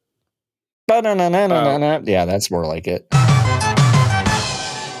 Yeah, that's more like it.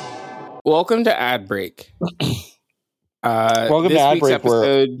 Welcome to ad break. Welcome to ad break.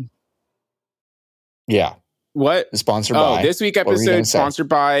 Episode. What? Sponsored by. This week's episode sponsored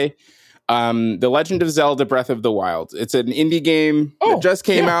by The Legend of Zelda Breath of the Wild. It's an indie game that just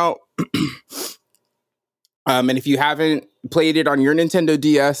came out. And if you haven't played it on your Nintendo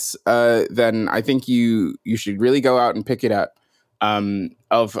DS, then I think you should really go out and pick it up.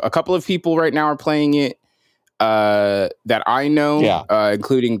 Of a couple of people right now are playing it that I know,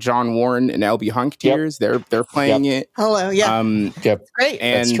 including John Warren and LB Hunk Tears. They're playing it. Hello, great,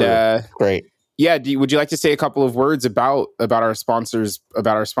 and great. Yeah, would you like to say a couple of words about our sponsors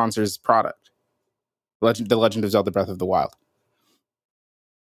product, The Legend of Zelda Breath of the Wild?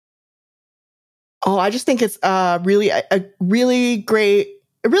 Oh, I just think it's really great,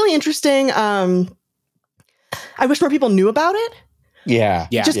 really interesting. I wish more people knew about it. Yeah.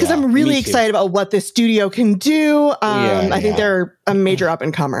 Just because I'm really excited about what this studio can do. I think they're a major up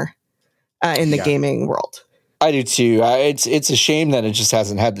and comer in the gaming world. I do too. It's a shame that it just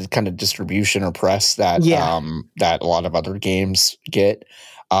hasn't had the kind of distribution or press that that a lot of other games get.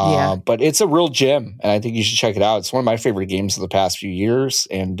 But it's a real gem, and I think you should check it out. It's one of my favorite games of the past few years,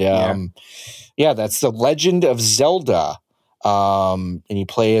 and that's The Legend of Zelda. And you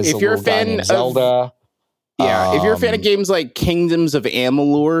play as a little guy named Zelda. If you're a fan of games like Kingdoms of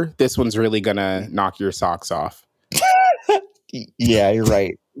Amalur, this one's really gonna knock your socks off. Yeah, you're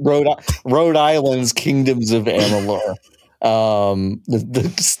right. Rhode Island's Kingdoms of Amalur.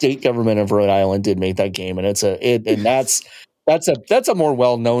 The state government of Rhode Island did make that game, and that's a more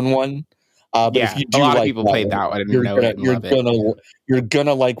well-known one. But if you do, a lot of like people played that one and know it and love it. You're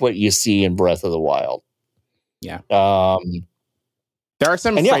gonna like what you see in Breath of the Wild. Yeah. There are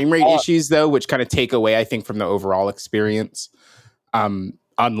some frame rate issues though, which kind of take away, I think, from the overall experience.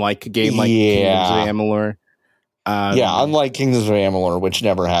 Unlike a game like Kingdoms of Amalur. Unlike Kingdoms of Amalur, which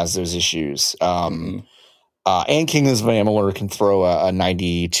never has those issues. And Kingdoms of Amalur can throw a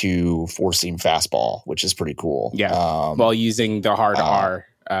 92 four-seam fastball, which is pretty cool. Yeah, while using the hard R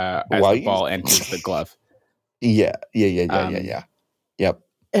as the ball enters the glove. Yeah. Yep.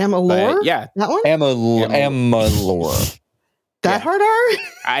 Amalur? Yeah. That one? Amalur. That hard R?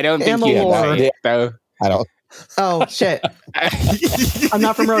 I don't think you can say it, though. I don't. Oh, shit. I'm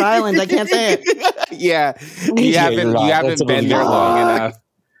not from Rhode Island. I can't say it. Yeah. You haven't been there long enough.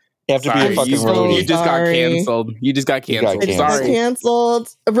 You have to be a fucking roadie. You just got canceled. Sorry.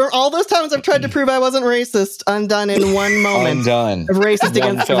 Canceled. All those times I've tried to prove I wasn't racist, undone in one moment. Undone. Of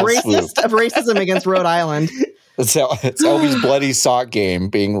racism against Rhode Island. It's Elby's bloody sock game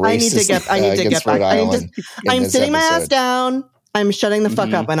being racist. I need to get back. I'm sitting my ass down. I'm shutting the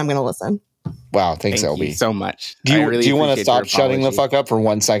fuck up, and I'm going to listen. Wow, thanks, Thank Elby. you so much. Do you want to stop shutting the fuck up for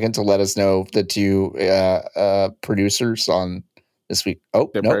 1 second to let us know the two producers on this week?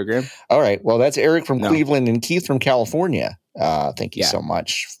 Program. All right. Well, that's Eric from Cleveland and Keith from California. Thank you so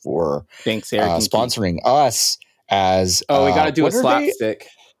much for sponsoring us as. We got to do a slapstick.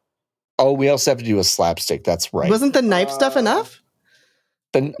 We also have to do a slapstick. That's right. Wasn't the knife stuff enough?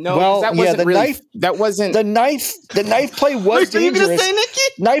 The knife play was dangerous. Are you going to say, Nikki?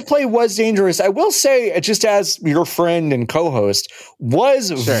 Knife play was dangerous. I will say, just as your friend and co-host, was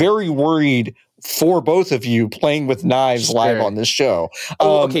very worried for both of you playing with knives live on this show.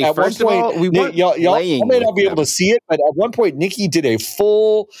 Okay, at first one of point, all, we weren't y'all may not be able to see it, but at one point, Nikki did a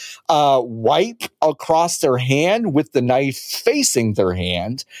full wipe across their hand with the knife facing their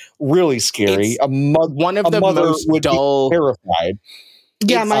hand. Really scary. One of the most would dull. be terrified.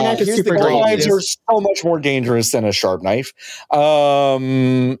 Yeah, my knife is super great. Knives are so much more dangerous than a sharp knife.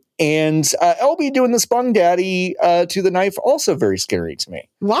 And LB doing the Spung Daddy to the knife, also very scary to me.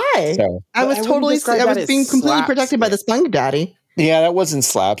 Why? So, I was being completely protected by the Spung Daddy. Yeah, that wasn't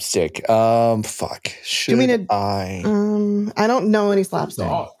slapstick. Fuck. I don't know any slapstick.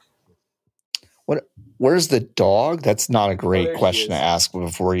 Where's the dog? That's not a great question to ask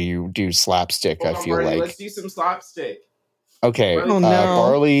before you do slapstick. I feel like let's do some slapstick. Okay,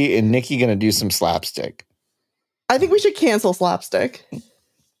 Barley and Nikki gonna do some slapstick. I think we should cancel slapstick.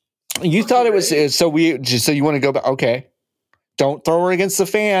 You thought it was so you want to go back? Okay, don't throw her against the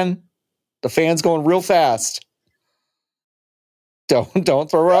fan. The fan's going real fast. Don't throw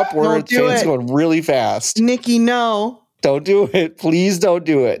her upward. The fan's going really fast. Nikki, no. Don't do it. Please don't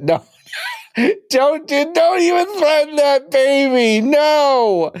do it. No. Don't even threaten that baby.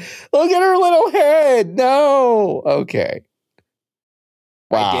 No. Look at her little head. No. Okay.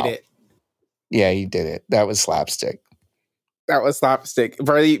 Wow. I did it. Yeah, you did it. That was slapstick. Barley's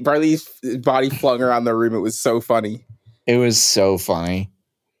body flung around the room. It was so funny. It was so funny.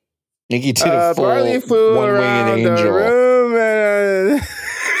 Nikki did a full Barley flew one-winged angel. Room,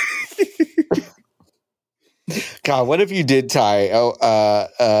 God, what if you did tie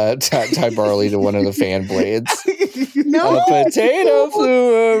Barley to one of the fan blades? No. A potato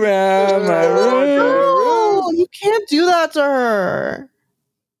flew around my room. No, you can't do that to her.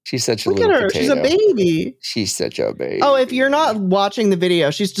 She's such a Look little at her. potato. She's a baby. She's such a baby. Oh, if you're not watching the video,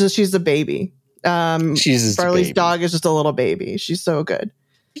 she's a baby. She's Barley's baby. dog is just a little baby. She's so good.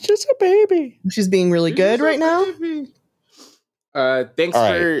 She's just a baby. She's being really good right now. Thanks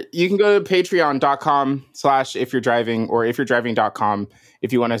you can go to patreon.com/ifyou'redriving or ifyou'redriving.com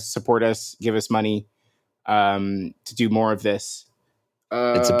if you want to support us, give us money to do more of this.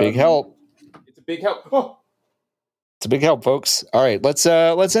 It's a big help. It's a big help. Oh. It's a big help, folks. All right, let's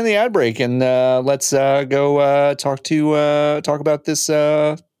end the ad break and let's go talk about this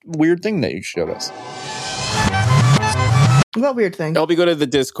weird thing that you showed us. What weird thing? LB, go to the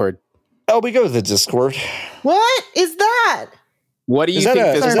Discord. LB, go to the Discord. What is that? What do you think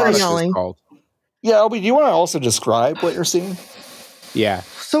this product is called? Yeah, LB, do you want to also describe what you're seeing? Yeah.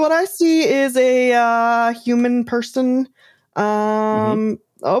 So what I see is a human person.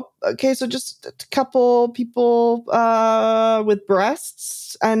 Oh, okay. So just a couple people with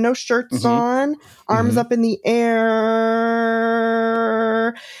breasts and no shirts on, arms up in the air,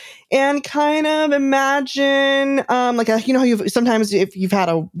 and kind of imagine like sometimes if you've had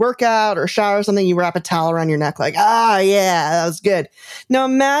a workout or a shower or something, you wrap a towel around your neck like, yeah, that was good. Now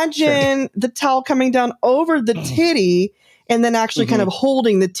imagine the towel coming down over the titty and then actually kind of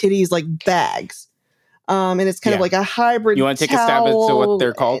holding the titties like bags. And it's kind of like a hybrid. You want to take a stab at what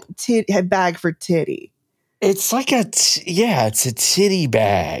they're called? Bag for titty. It's like it's a titty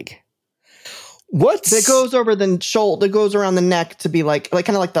bag. That goes over the shoulder, that goes around the neck to be like kind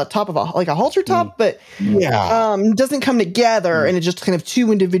of like the top of a halter top, but doesn't come together, and it's just kind of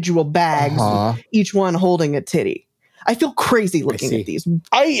two individual bags, each one holding a titty. I feel crazy looking at these.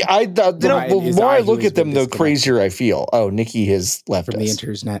 The more I look at them, the crazier I feel. Oh, Nikki has left from us. The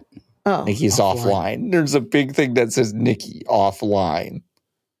internet. Oh, Nikki's offline. There's a big thing that says Nikki offline.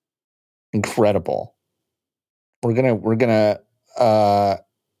 Incredible. We're gonna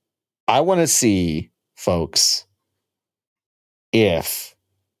I want to see, folks, if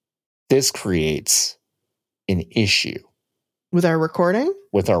this creates an issue with our recording.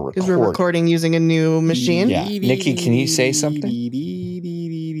 Because we're recording using a new machine. Yeah, Nikki, can you say something?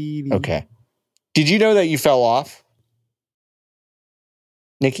 Okay. Did you know that you fell off,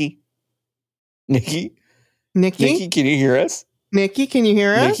 Nikki? Nikki, can you hear us? Nikki, can you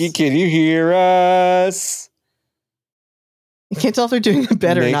hear us? Nikki, can you hear us? I can't tell if they're doing it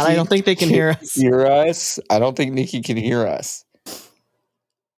better or not. I don't think they can hear us. Hear us? I don't think Nikki can hear us.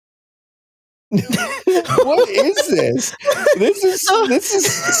 What is this? This is so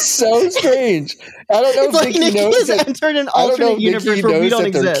strange. I don't know if like Nikki knows that entered an alternate universe where we don't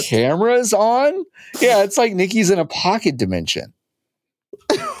exist. Their camera's on. Yeah, it's like Nikki's in a pocket dimension.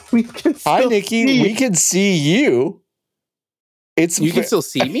 Hi, Nikki. We can see you. You can still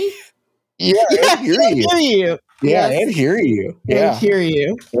see me? Yeah, I hear you. Yeah, yes. And hear you. Yeah, and hear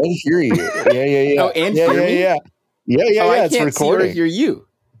you. And hear you. Yeah. Oh, and hear me? Yeah. It's recording. See or hear you.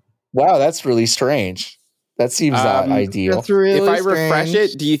 Wow, that's really strange. That seems not ideal. That's really if I strange. refresh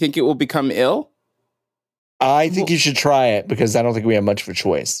it, do you think it will become ill? I think you should try it because I don't think we have much of a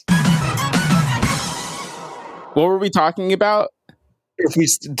choice. What were we talking about? If we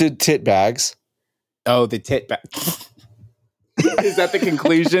did tit bags. Oh, the tit bag. Is that the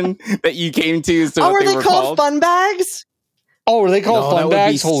conclusion that you came to? As to are they were called fun bags? Oh, are they called fun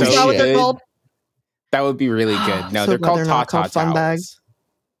bags? Holy shit. Is that what they're called? That would be really good. No, So they're called Tata fun bags.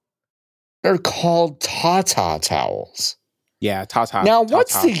 They're called Tata towels. Yeah, Tata. Now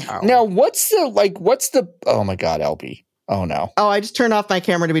what's the oh my god, LB. Oh no. Oh, I just turned off my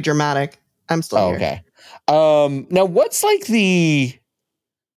camera to be dramatic. I'm still here. Okay. Now what's the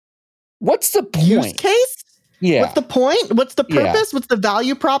point? Use case? Yeah. What's the point? What's the purpose? Yeah. What's the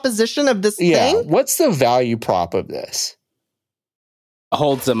value proposition of this thing? What's the value prop of this?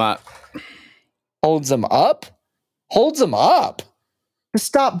 Holds them up. Holds them up? Holds them up.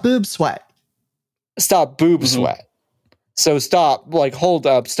 Stop boob sweat. Stop boob sweat. So hold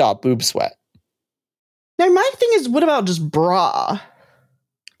up, stop boob sweat. Now, my thing is, what about just bra?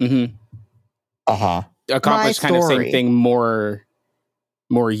 Mm-hmm. Uh-huh. Accomplish kind of same thing, more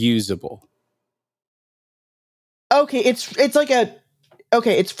usable. Okay, it's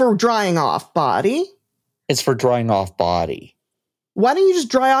for drying off body. It's for drying off body. Why don't you just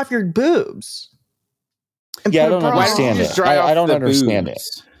dry off your boobs? Yeah, I don't understand it. I don't understand it.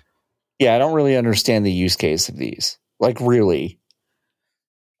 Yeah, I don't really understand the use case of these. Like, really.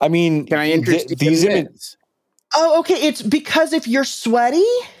 I mean, can I interest these images? Oh, okay. It's because if you're sweaty.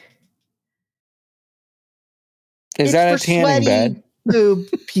 Is that a tanning bed? Boob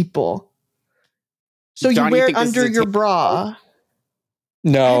people. So John, you wear it under your bra.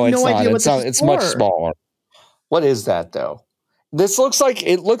 No, it's not. It's much smaller. What is that though? This looks like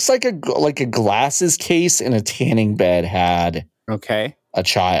a glasses case in a tanning bed had a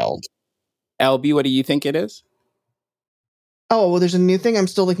child. LB, what do you think it is? Oh, well, there's a new thing. I'm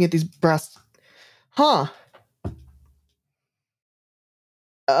still looking at these breasts. Huh.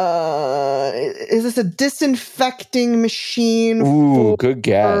 Is this a disinfecting machine? Ooh, good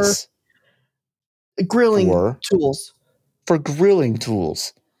guess. Grilling tools. For grilling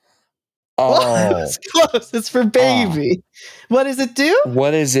tools. Oh, it's close. It's for baby. What does it do?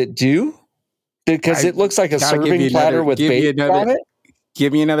 Because it looks like a serving platter with baby on it.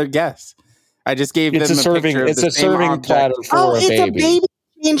 Give me another guess. I just gave them a serving. Picture of it's a serving platter for a baby. It's a baby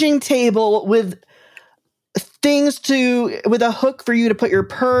changing table with with a hook for you to put your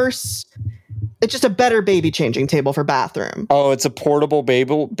purse. It's just a better baby changing table for bathroom. Oh, it's a portable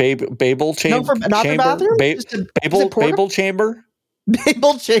Bable chamber. Not for bathroom. Bable chamber.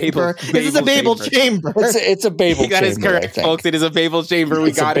 Bable chamber. This is a Bable chamber. It's a Bable chamber. That is correct, folks. It is a Bable chamber.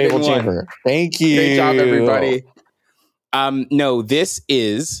 We got it in one. Thank you. Great job, everybody. No, this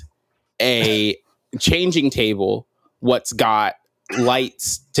is a changing table. What's got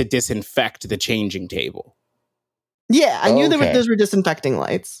lights to disinfect the changing table? Yeah, I knew those were disinfecting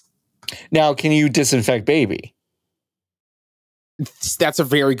lights. Now, can you disinfect baby? That's a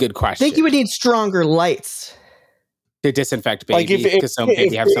very good I question. think you would need stronger lights to disinfect baby because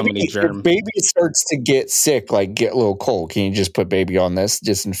baby have so many germs. If baby starts to get sick, like get a little cold, can you just put baby on this,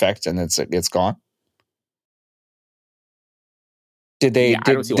 disinfect, and it's gone? Did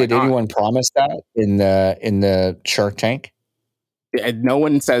anyone promise that in the Shark Tank? No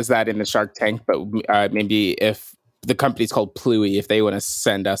one says that in the Shark Tank, but maybe if the company's called Pluie, if they want to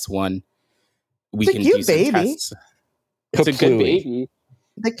send us one, we can do some tests. It's a good baby.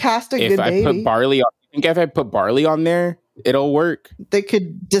 They cast a good baby. Put barley on, I think if I put barley on there, it'll work. They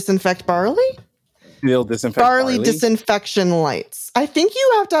could disinfect barley? They'll disinfect barley. Disinfection lights. I think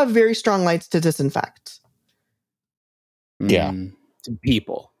you have to have very strong lights to disinfect. Yeah. To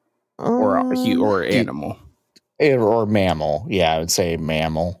people. Or animal. Or mammal. Yeah, I would say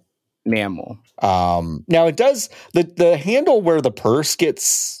mammal. Now it does the handle where the purse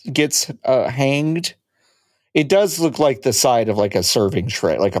gets hanged. It does look like the side of like a serving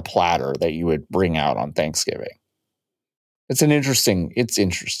tray, like a platter that you would bring out on Thanksgiving. It's interesting.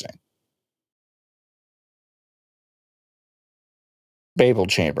 Bable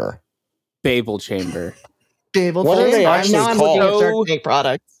chamber. What are they actually called?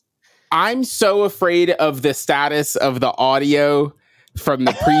 Products. I'm so afraid of the status of the audio from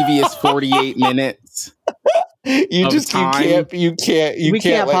the previous 48 minutes. You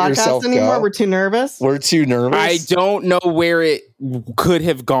can't let yourself anymore. Go. We're too nervous. I don't know where it could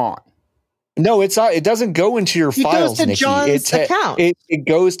have gone. No, it's not. It doesn't go into your files, Nikki. John's account. It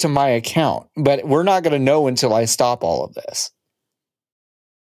goes to my account, but we're not going to know until I stop all of this.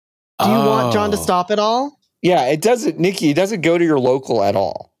 Do you want John to stop it all? Yeah, it doesn't, Nikki. It doesn't go to your local at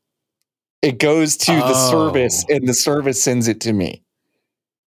all. It goes to the service, and the service sends it to me.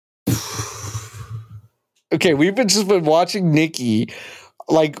 Okay, we've been watching Nikki.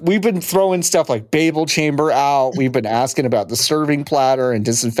 Like, we've been throwing stuff like Bable chamber out. We've been asking about the serving platter and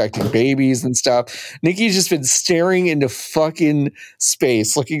disinfecting babies and stuff. Nikki's just been staring into fucking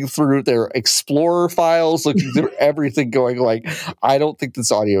space, looking through their Explorer files, looking through everything, going like, I don't think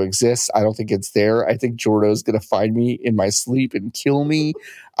this audio exists. I don't think it's there. I think Jordo's going to find me in my sleep and kill me.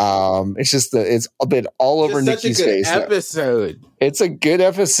 It's just it's a bit all over Nikki's face. Episode. It's a good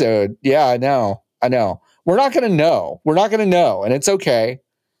episode. Yeah, I know. We're not going to know. And it's okay.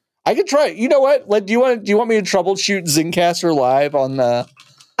 I could try. You know what? Do you want me to troubleshoot Zencastr live on the...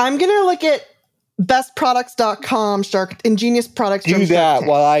 I'm going to look at bestproducts.com, Ingenious Products. Do that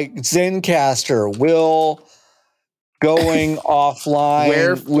while Zencastr will going offline.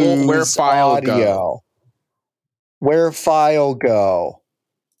 Where file audio. go? Where file go?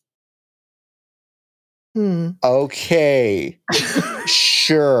 Okay.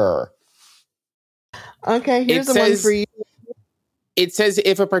 Sure. Okay, here's the one for you. It says,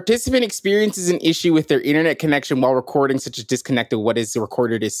 if a participant experiences an issue with their internet connection while recording, such as disconnected, what is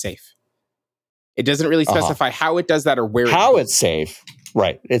recorded is safe. It doesn't really specify how it does that or where. How it's safe.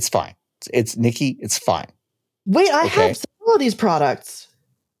 Right. It's fine. It's Nikki. It's fine. Wait, I have several of these products.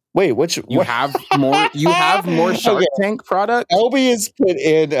 Wait, you have more? You have more Shark Tank products? Elby has put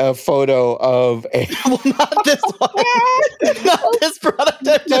in a photo of a. Well, not this one. Not this product.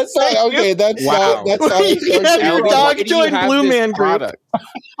 That's not okay. That's wow. That's not. You have your dog join Blue Man Group.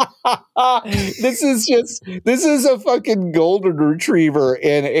 This is a fucking golden retriever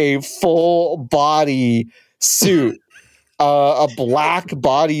in a full body suit, a black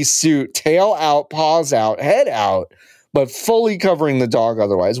body suit, tail out, paws out, head out, but fully covering the dog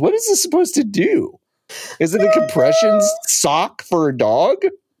otherwise. What is this supposed to do? Is it a compression sock for a dog?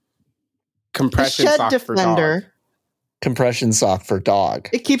 Compression sock for dog. Compression sock for dog.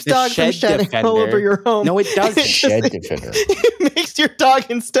 It keeps dogs from shedding all over your home. No, it doesn't. Shed defender. It makes your dog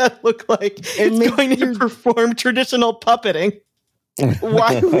instead look like it's going to perform traditional puppeting.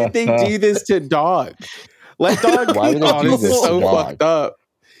 Why would they do this to dog? Let dog. Why would they do this to dog? Fucked up.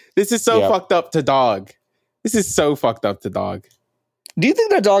 This is so fucked up to dog. This is so fucked up to dog. Do you think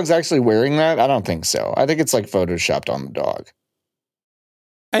that dog's actually wearing that? I don't think so. I think it's like photoshopped on the dog.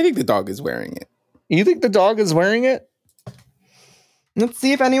 I think the dog is wearing it. You think the dog is wearing it? Let's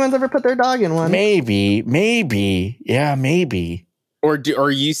see if anyone's ever put their dog in one. Maybe. Yeah, maybe. Or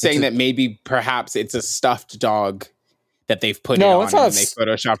are you saying that maybe perhaps it's a stuffed dog that they've put it on and they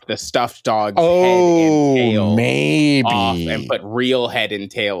photoshopped the stuffed dog's head and tail maybe off and put real head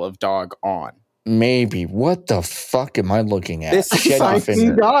and tail of dog on? Maybe. What the fuck am I looking at? This dog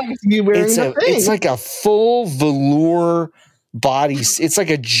be wearing it's like a full velour body. It's like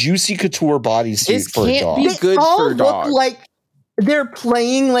a juicy couture bodysuit for a dog. Be good for a dog. they're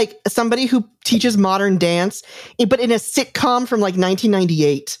playing like somebody who teaches modern dance, but in a sitcom from like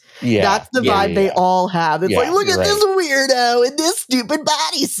 1998. Yeah, that's the vibe they all have. It's like, look at this weirdo in this stupid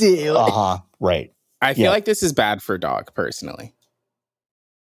bodysuit. Right. I feel like this is bad for dog, personally.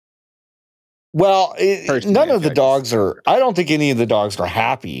 Well, none of the dogs are. I don't think any of the dogs are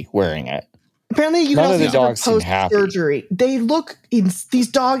happy wearing it. Apparently, you can also use it for post-surgery. They look these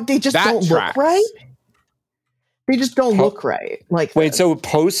dogs. They just don't look right. They just don't look right. Like, wait, so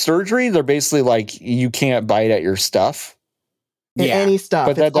post-surgery, they're basically like you can't bite at your stuff. Any stuff,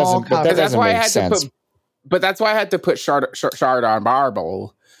 but that doesn't. But that doesn't make sense. But that's why I had to put shirt on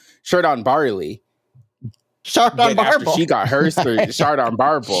Barble, shirt on Barley. Shirt on Barble. After she got her surgery, shirt on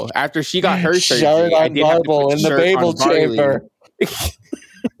Barble. After she got her surgery, shirt on Barble in the Bable chamber.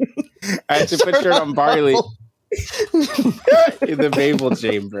 I had to put shirt on Barley in the Bable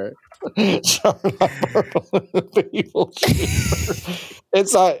chamber. Shirt on Barble in the Bable chamber.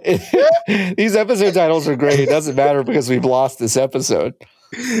 It's not. These episode titles are great. It doesn't matter because we've lost this episode.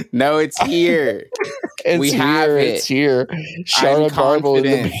 No, it's here. It's here. Shirt on Barble in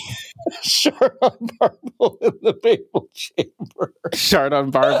the Shirt on Barble in the Bable chamber. Shirt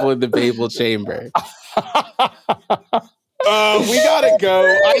on Barble in the Bable chamber. We gotta go.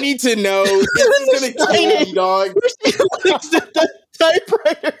 I need to know. This is gonna kill me, dog.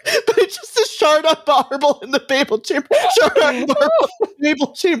 Typewriter, but it's just a shard on Barble in the Bable chamber. Shard on Barble in the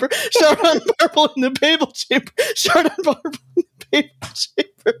Bable chamber. Shard on Barble in the Bable chamber. Shard on Barble in the Bable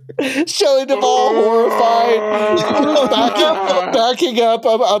chamber. Shelley Duvall horrified, backing up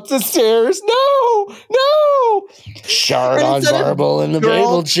the stairs. No. Shard on Barble in the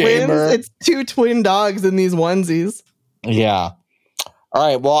Bable chamber. It's two twin dogs in these onesies. Yeah. All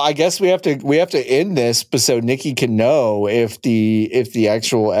right. Well, I guess we have to end this so Nikki can know if the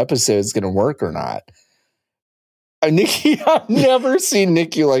actual episode is going to work or not. Nikki, I've never seen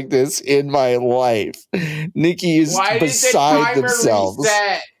Nikki like this in my life. Nikki is beside themselves. We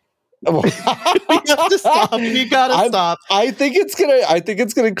have to stop. We gotta stop. I think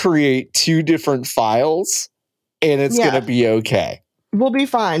it's gonna create two different files, and it's gonna be okay. We'll be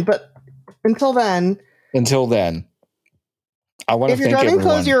fine. But until then. I want to If you're driving,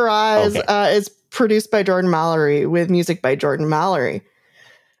 Close Your Eyes is produced by Jordan Mallory with music by Jordan Mallory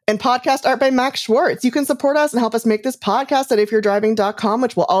and podcast art by Max Schwartz. You can support us and help us make this podcast at ifyou'redriving.com,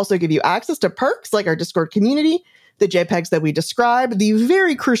 which will also give you access to perks like our Discord community, the JPEGs that we describe, the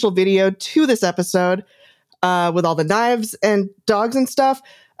very crucial video to this episode with all the knives and dogs and stuff.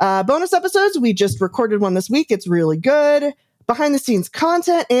 Bonus episodes. We just recorded one this week. It's really good. Behind the scenes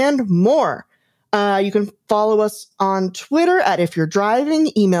content and more. You can follow us on Twitter at If You're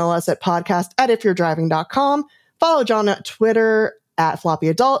Driving, email us at podcast@ifyou'redriving.com, follow John at Twitter at Floppy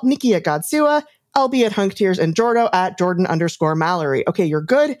Adult, Nikki at Godsua, LB at Hunk Tears, and Jordo at Jordan_Mallory. Okay, you're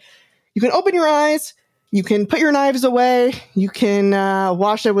good. You can open your eyes. You can put your knives away. You can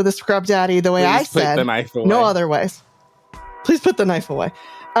wash it with a scrub daddy the way I said. Put the knife away. No other ways. Please put the knife away.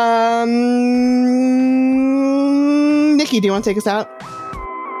 Nikki, do you want to take us out?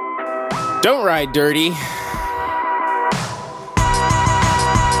 Don't ride dirty.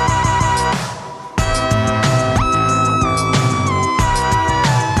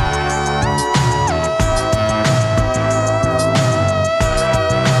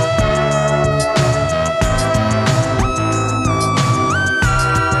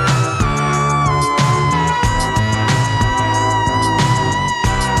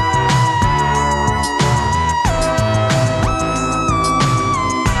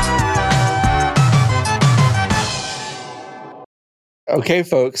 Okay,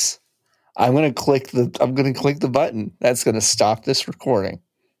 folks, I'm going to click the button. That's going to stop this recording.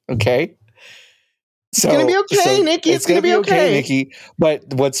 Okay. So, it's going to be okay, Nikki. It's going to be okay, Nikki.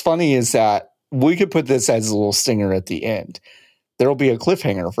 But what's funny is that we could put this as a little stinger at the end. There'll be a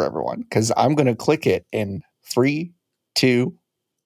cliffhanger for everyone because I'm going to click it in 3, 2,